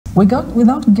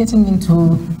Without getting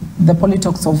into the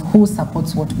politics of who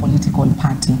supports what political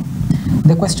party,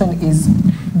 the question is,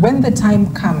 when the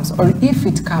time comes, or if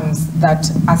it comes,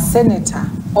 that a senator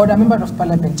or a member of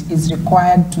parliament is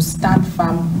required to stand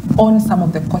firm on some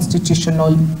of the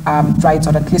constitutional rights,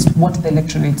 or at least what the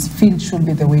electorates feel should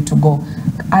be the way to go,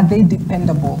 are they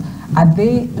dependable?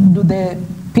 Do the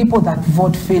people that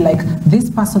vote feel like this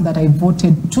person that I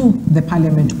voted to the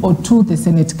parliament or to the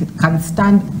Senate can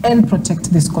stand and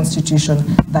protect this constitution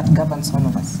that governs all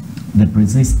of us? The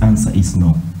precise answer is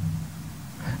no.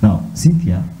 Now,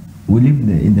 Cynthia, we live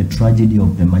in the tragedy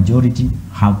of the majority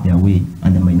have their way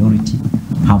and the minority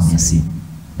have their say.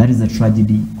 That is the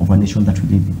tragedy of a nation that we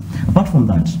live in. Apart from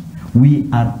that, we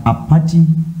are a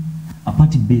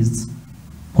party-based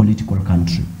political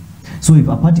country. So if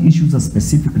a party issues a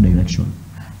specific direction,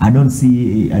 I don't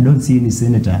see any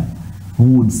senator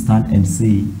who would stand and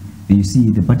say, you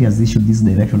see, the party has issued this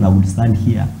direction, I would stand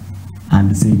here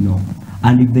and say no.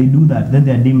 And if they do that, then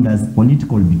they are deemed as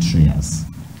political betrayers.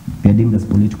 They are deemed as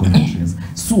political betrayers.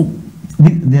 So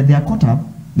they are caught up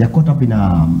in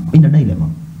a dilemma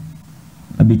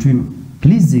between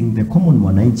pleasing the common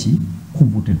mwananchi who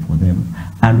voted for them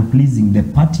and pleasing the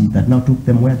party that now took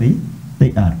them where they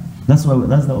are. That's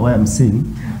why I'm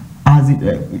saying,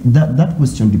 that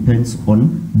question depends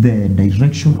on the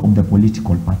direction of the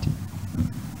political party.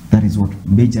 That is what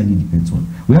majorly depends on.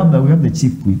 We have the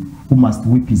chief whip who must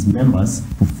whip his members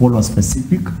to follow a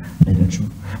specific direction.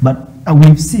 But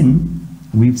we've seen,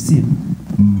 let's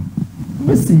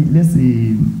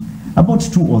see, about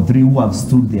 2 or 3 who have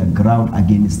stood their ground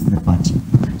against the party.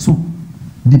 So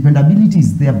dependability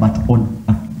is there, but on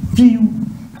a few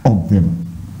of them.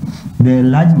 The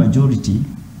large majority,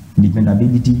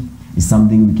 dependability is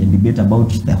something we can debate about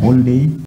the whole day.